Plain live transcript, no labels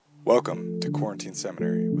Welcome to Quarantine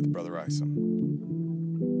Seminary with Brother Isom.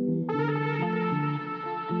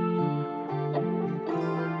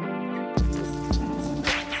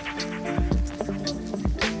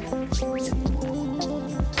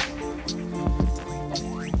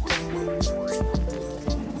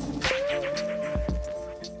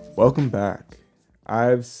 Welcome back.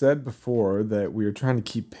 I've said before that we are trying to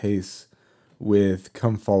keep pace with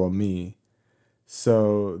Come Follow Me.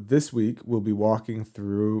 So this week we'll be walking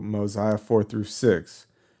through Mosiah 4 through 6,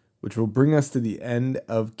 which will bring us to the end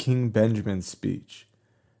of King Benjamin's speech.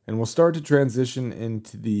 And we'll start to transition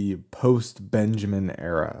into the post-Benjamin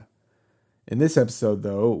era. In this episode,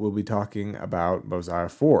 though, we'll be talking about Mosiah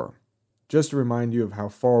 4. Just to remind you of how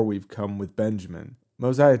far we've come with Benjamin,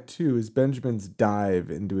 Mosiah 2 is Benjamin's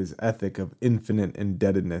dive into his ethic of infinite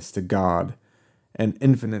indebtedness to God and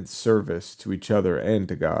infinite service to each other and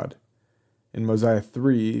to God. In Mosiah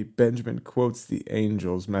 3, Benjamin quotes the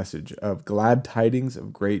angel's message of glad tidings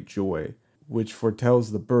of great joy, which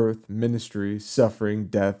foretells the birth, ministry, suffering,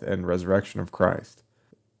 death, and resurrection of Christ.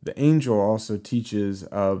 The angel also teaches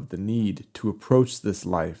of the need to approach this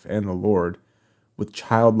life and the Lord with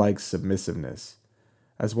childlike submissiveness,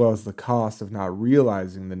 as well as the cost of not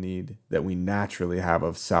realizing the need that we naturally have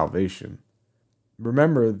of salvation.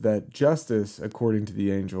 Remember that justice, according to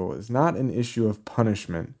the angel, is not an issue of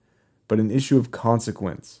punishment, but an issue of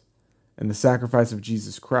consequence, and the sacrifice of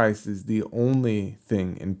Jesus Christ is the only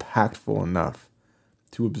thing impactful enough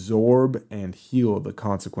to absorb and heal the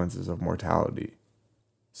consequences of mortality.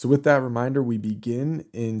 So with that reminder, we begin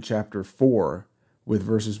in chapter 4 with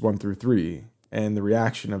verses 1 through 3, and the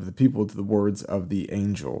reaction of the people to the words of the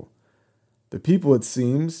angel. The people, it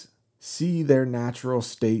seems, see their natural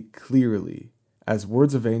state clearly, as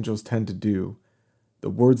words of angels tend to do. The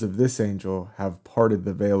words of this angel have parted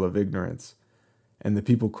the veil of ignorance, and the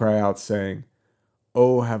people cry out, saying,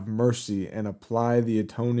 "Oh, have mercy, and apply the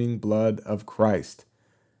atoning blood of Christ,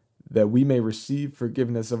 that we may receive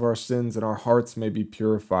forgiveness of our sins and our hearts may be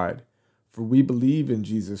purified. For we believe in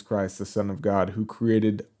Jesus Christ, the Son of God, who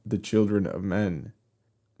created the children of men."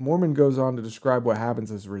 Mormon goes on to describe what happens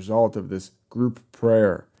as a result of this group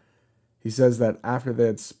prayer. He says that after they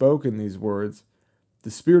had spoken these words, the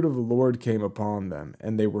Spirit of the Lord came upon them,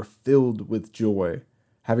 and they were filled with joy,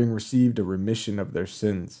 having received a remission of their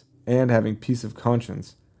sins, and having peace of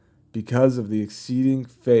conscience, because of the exceeding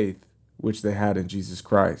faith which they had in Jesus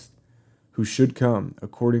Christ, who should come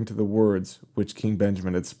according to the words which King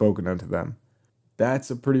Benjamin had spoken unto them. That's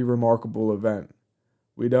a pretty remarkable event.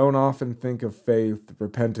 We don't often think of faith,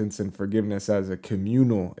 repentance, and forgiveness as a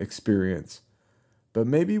communal experience, but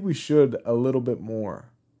maybe we should a little bit more.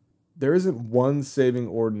 There isn't one saving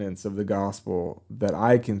ordinance of the gospel that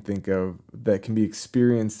I can think of that can be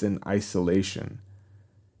experienced in isolation.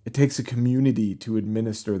 It takes a community to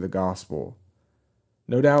administer the gospel.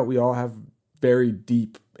 No doubt we all have very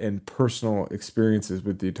deep and personal experiences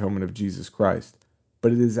with the atonement of Jesus Christ,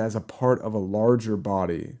 but it is as a part of a larger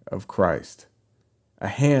body of Christ. A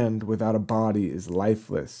hand without a body is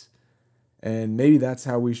lifeless, and maybe that's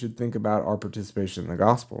how we should think about our participation in the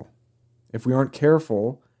gospel. If we aren't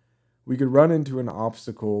careful, we could run into an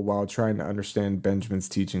obstacle while trying to understand Benjamin's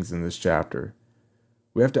teachings in this chapter.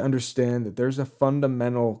 We have to understand that there's a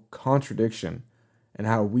fundamental contradiction in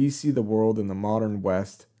how we see the world in the modern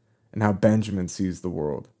West and how Benjamin sees the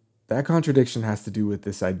world. That contradiction has to do with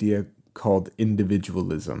this idea called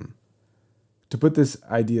individualism. To put this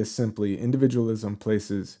idea simply, individualism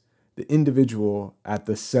places the individual at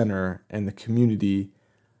the center and the community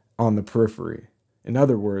on the periphery. In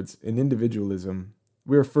other words, in individualism,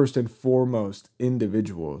 we are first and foremost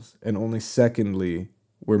individuals, and only secondly,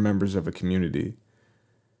 we're members of a community.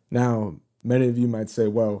 Now, many of you might say,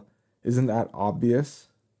 well, isn't that obvious?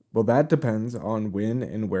 Well, that depends on when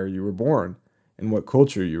and where you were born and what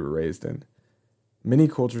culture you were raised in. Many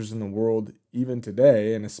cultures in the world, even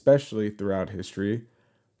today, and especially throughout history,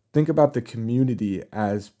 think about the community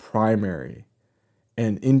as primary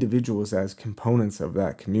and individuals as components of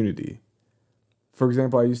that community. For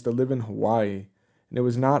example, I used to live in Hawaii, and it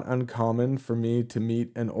was not uncommon for me to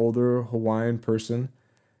meet an older Hawaiian person,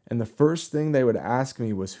 and the first thing they would ask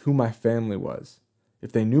me was who my family was.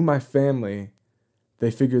 If they knew my family, they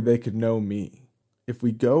figured they could know me. If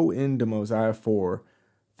we go into Mosiah 4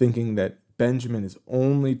 thinking that Benjamin is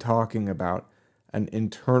only talking about an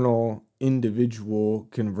internal individual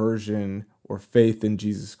conversion or faith in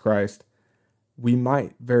Jesus Christ, we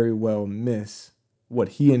might very well miss what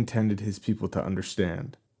he intended his people to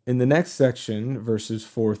understand. In the next section, verses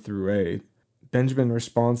 4 through 8, Benjamin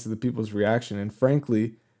responds to the people's reaction, and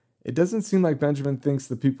frankly, it doesn't seem like Benjamin thinks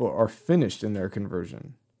the people are finished in their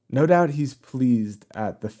conversion. No doubt he's pleased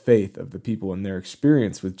at the faith of the people and their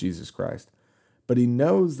experience with Jesus Christ, but he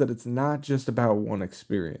knows that it's not just about one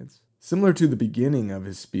experience. Similar to the beginning of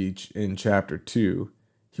his speech in chapter 2,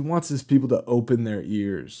 he wants his people to open their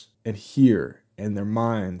ears and hear and their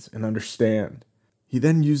minds and understand. He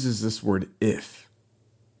then uses this word if.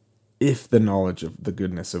 If the knowledge of the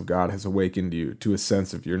goodness of God has awakened you to a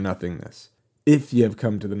sense of your nothingness, if ye have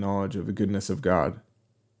come to the knowledge of the goodness of God,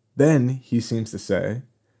 then, he seems to say,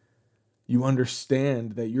 you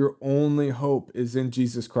understand that your only hope is in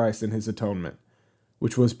Jesus Christ and his atonement,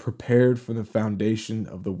 which was prepared from the foundation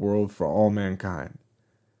of the world for all mankind.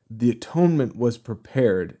 The atonement was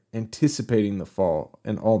prepared, anticipating the fall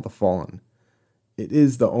and all the fallen. It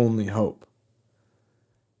is the only hope.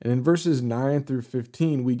 And in verses 9 through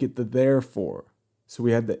 15, we get the therefore. So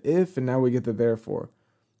we had the if, and now we get the therefore.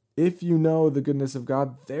 If you know the goodness of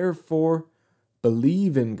God, therefore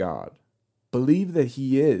believe in God. Believe that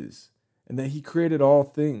he is, and that he created all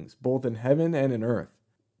things, both in heaven and in earth.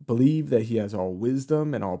 Believe that he has all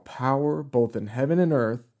wisdom and all power, both in heaven and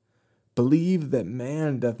earth. Believe that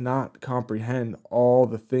man doth not comprehend all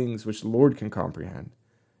the things which the Lord can comprehend.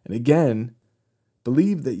 And again,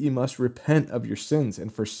 believe that ye must repent of your sins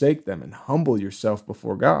and forsake them and humble yourself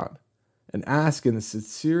before God, and ask in the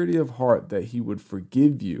sincerity of heart that he would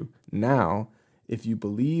forgive you. Now, if you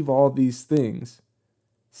believe all these things,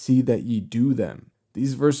 see that ye do them.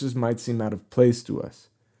 These verses might seem out of place to us.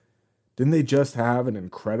 Didn't they just have an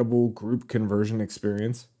incredible group conversion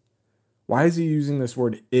experience? Why is he using this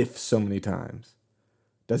word if so many times?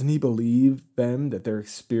 Doesn't he believe them that their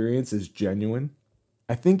experience is genuine?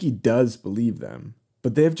 I think he does believe them,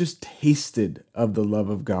 but they have just tasted of the love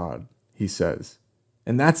of God, he says.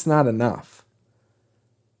 And that's not enough.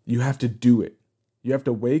 You have to do it. You have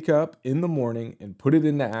to wake up in the morning and put it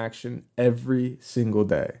into action every single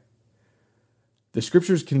day. The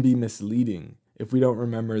scriptures can be misleading if we don't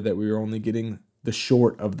remember that we are only getting the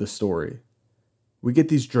short of the story. We get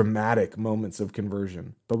these dramatic moments of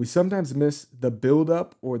conversion, but we sometimes miss the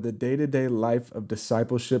build-up or the day-to-day life of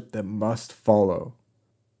discipleship that must follow.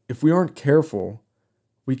 If we aren't careful,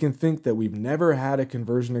 we can think that we've never had a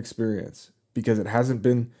conversion experience because it hasn't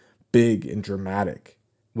been big and dramatic,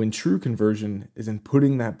 when true conversion is in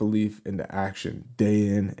putting that belief into action day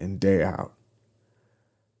in and day out.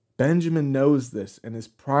 Benjamin knows this, and his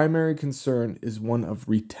primary concern is one of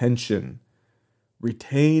retention.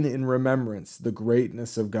 Retain in remembrance the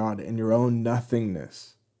greatness of God and your own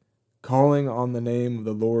nothingness, calling on the name of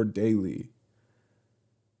the Lord daily.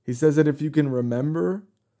 He says that if you can remember,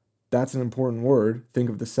 that's an important word, think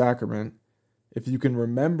of the sacrament, if you can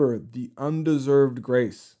remember the undeserved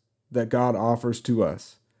grace that God offers to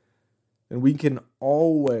us, then we can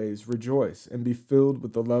always rejoice and be filled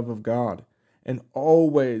with the love of God and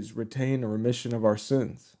always retain a remission of our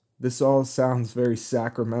sins. This all sounds very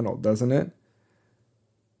sacramental, doesn't it?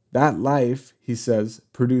 That life, he says,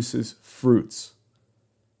 produces fruits.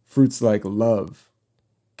 Fruits like love,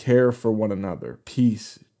 care for one another,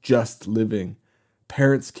 peace, just living,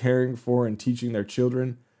 parents caring for and teaching their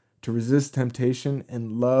children to resist temptation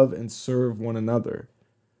and love and serve one another.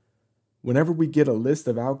 Whenever we get a list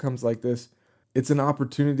of outcomes like this, it's an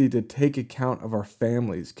opportunity to take account of our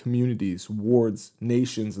families, communities, wards,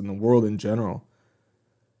 nations, and the world in general.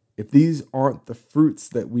 If these aren't the fruits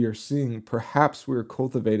that we are seeing, perhaps we are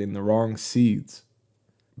cultivating the wrong seeds.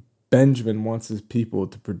 Benjamin wants his people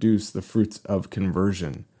to produce the fruits of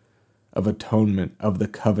conversion, of atonement, of the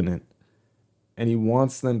covenant. And he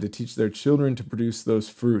wants them to teach their children to produce those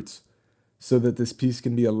fruits so that this peace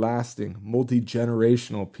can be a lasting,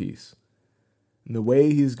 multi-generational peace. And the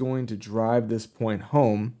way he's going to drive this point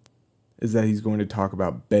home is that he's going to talk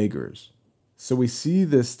about beggars. So we see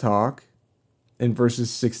this talk in verses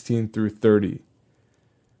 16 through 30.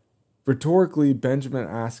 Rhetorically, Benjamin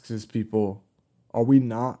asks his people, are we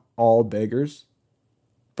not all beggars?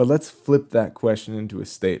 But let's flip that question into a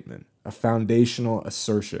statement, a foundational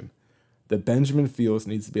assertion that Benjamin feels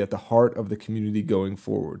needs to be at the heart of the community going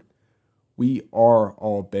forward. We are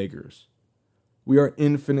all beggars. We are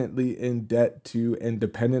infinitely in debt to and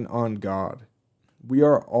dependent on God. We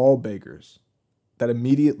are all beggars. That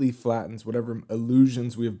immediately flattens whatever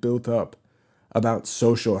illusions we have built up about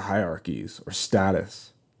social hierarchies or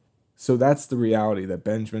status. So that's the reality that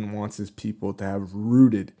Benjamin wants his people to have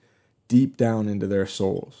rooted deep down into their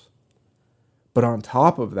souls. But on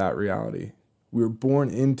top of that reality, we were born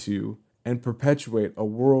into and perpetuate a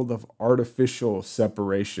world of artificial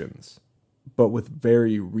separations, but with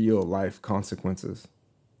very real life consequences.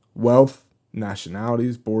 Wealth,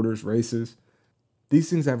 nationalities, borders, races, these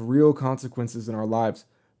things have real consequences in our lives,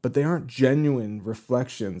 but they aren't genuine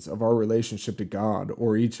reflections of our relationship to God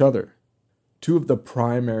or each other. Two of the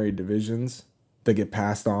primary divisions that get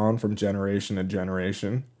passed on from generation to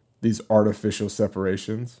generation, these artificial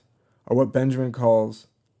separations, are what Benjamin calls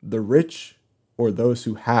the rich, or those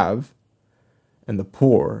who have, and the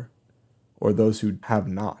poor, or those who have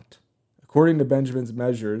not. According to Benjamin's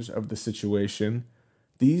measures of the situation,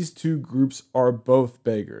 these two groups are both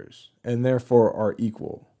beggars, and therefore are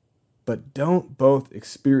equal, but don't both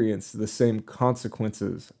experience the same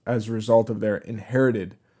consequences as a result of their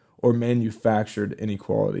inherited or manufactured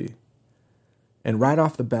inequality. And right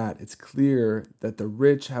off the bat, it's clear that the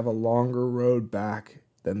rich have a longer road back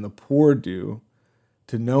than the poor do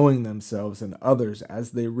to knowing themselves and others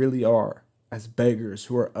as they really are, as beggars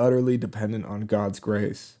who are utterly dependent on God's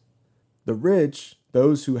grace. The rich,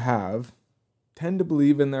 those who have, tend to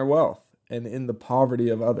believe in their wealth and in the poverty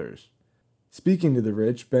of others. Speaking to the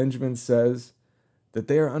rich, Benjamin says that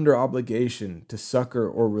they are under obligation to succor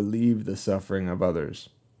or relieve the suffering of others.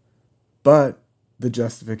 But the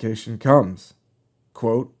justification comes.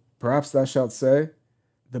 Quote, "Perhaps thou shalt say,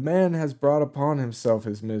 the man has brought upon himself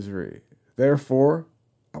his misery. Therefore,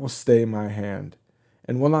 I will stay my hand,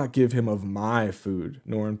 and will not give him of my food,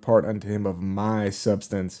 nor impart unto him of my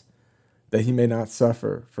substance, that he may not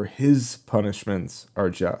suffer, for his punishments are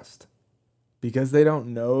just." Because they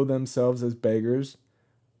don't know themselves as beggars,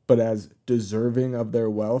 but as deserving of their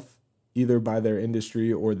wealth, either by their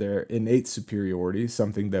industry or their innate superiority,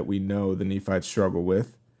 something that we know the Nephites struggle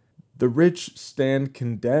with, the rich stand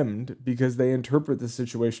condemned because they interpret the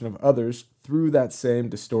situation of others through that same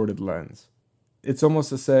distorted lens. It's almost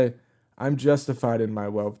to say, I'm justified in my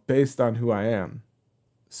wealth based on who I am.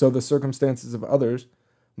 So the circumstances of others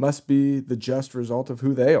must be the just result of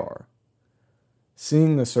who they are.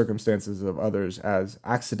 Seeing the circumstances of others as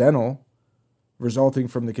accidental, resulting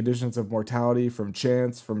from the conditions of mortality, from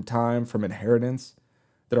chance, from time, from inheritance,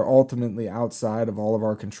 that are ultimately outside of all of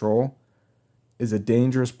our control, is a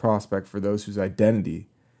dangerous prospect for those whose identity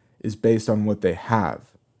is based on what they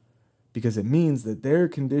have, because it means that their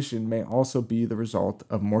condition may also be the result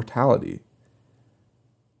of mortality.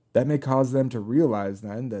 That may cause them to realize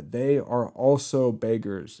then that they are also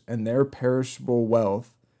beggars, and their perishable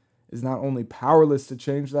wealth is not only powerless to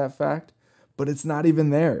change that fact, but it's not even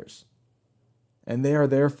theirs. And they are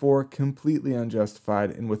therefore completely unjustified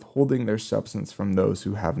in withholding their substance from those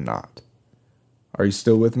who have not. Are you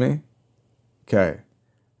still with me? Okay.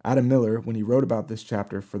 Adam Miller, when he wrote about this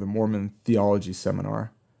chapter for the Mormon Theology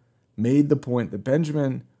Seminar, made the point that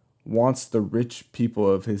Benjamin wants the rich people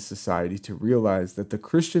of his society to realize that the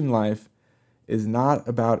Christian life is not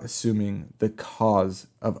about assuming the cause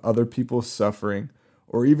of other people's suffering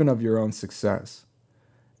or even of your own success.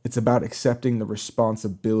 It's about accepting the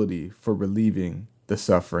responsibility for relieving the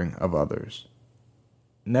suffering of others.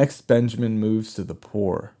 Next, Benjamin moves to the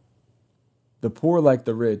poor. The poor, like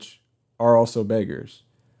the rich, are also beggars,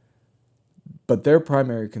 but their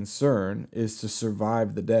primary concern is to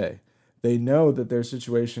survive the day. They know that their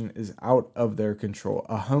situation is out of their control.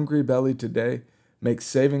 A hungry belly today makes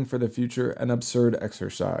saving for the future an absurd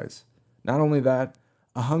exercise. Not only that,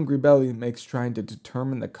 a hungry belly makes trying to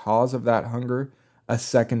determine the cause of that hunger a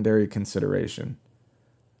secondary consideration.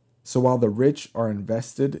 So while the rich are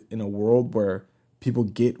invested in a world where people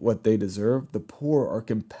get what they deserve, the poor are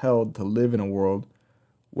compelled to live in a world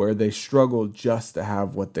where they struggle just to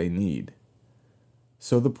have what they need.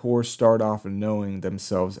 So the poor start off knowing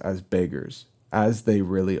themselves as beggars, as they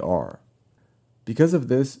really are. Because of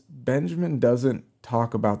this, Benjamin doesn't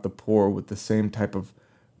talk about the poor with the same type of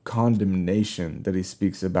condemnation that he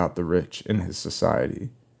speaks about the rich in his society.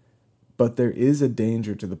 But there is a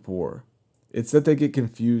danger to the poor. It's that they get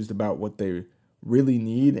confused about what they really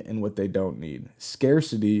need and what they don't need.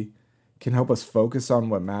 Scarcity can help us focus on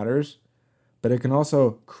what matters, but it can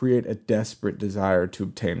also create a desperate desire to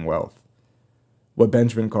obtain wealth, what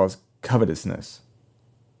Benjamin calls covetousness.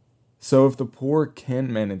 So if the poor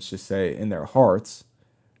can manage to say in their hearts,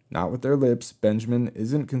 not with their lips, Benjamin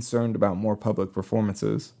isn't concerned about more public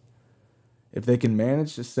performances. If they can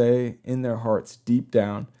manage to say in their hearts deep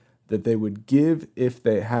down that they would give if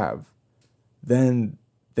they have, then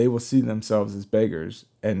they will see themselves as beggars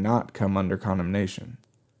and not come under condemnation.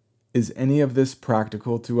 Is any of this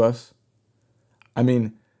practical to us? I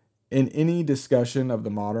mean, in any discussion of the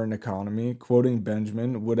modern economy, quoting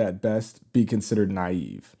Benjamin would at best be considered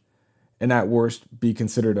naive, and at worst be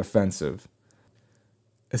considered offensive,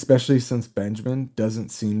 especially since Benjamin doesn't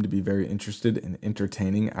seem to be very interested in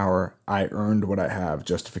entertaining our "I earned what I have"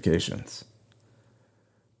 justifications.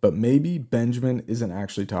 But maybe Benjamin isn't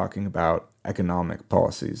actually talking about economic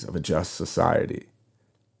policies of a just society.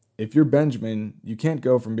 if you're Benjamin, you can't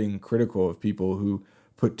go from being critical of people who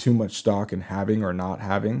put too much stock in having or not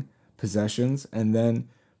having possessions and then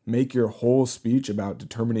make your whole speech about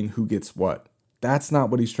determining who gets what. That's not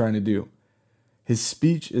what he's trying to do. His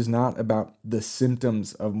speech is not about the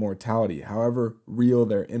symptoms of mortality, however real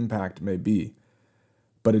their impact may be,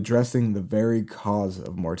 but addressing the very cause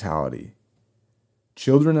of mortality.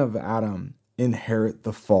 Children of Adam inherit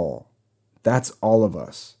the fall. That's all of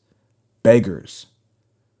us. Beggars.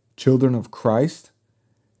 Children of Christ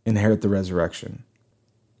inherit the resurrection.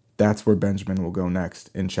 That's where Benjamin will go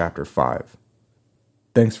next in chapter 5.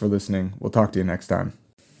 Thanks for listening. We'll talk to you next time.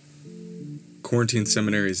 Quarantine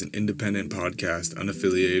Seminary is an independent podcast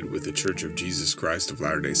unaffiliated with the Church of Jesus Christ of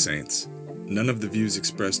Latter-day Saints. None of the views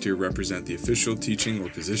expressed here represent the official teaching or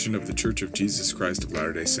position of the Church of Jesus Christ of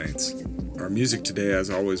Latter-day Saints. Our music today, as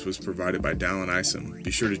always, was provided by Dallin Isom.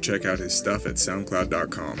 Be sure to check out his stuff at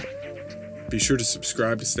soundcloud.com. Be sure to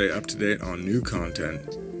subscribe to stay up to date on new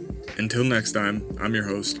content. Until next time, I'm your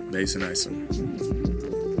host, Mason Isom.